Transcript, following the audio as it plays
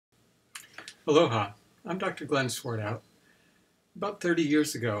Aloha, I'm Dr. Glen Swartwout. About 30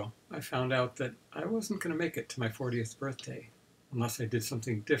 years ago, I found out that I wasn't going to make it to my 40th birthday unless I did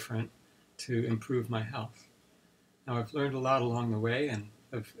something different to improve my health. Now, I've learned a lot along the way and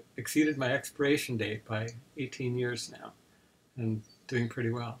have exceeded my expiration date by 18 years now and doing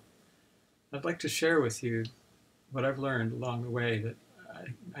pretty well. I'd like to share with you what I've learned along the way that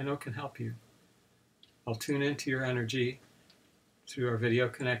I know can help you. I'll tune into your energy through our video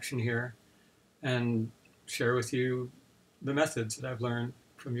connection here and share with you the methods that I've learned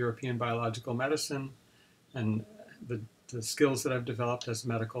from European biological medicine and the skills that I've developed as a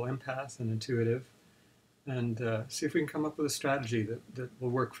medical empath and intuitive, and see if we can come up with a strategy that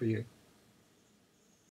will work for you.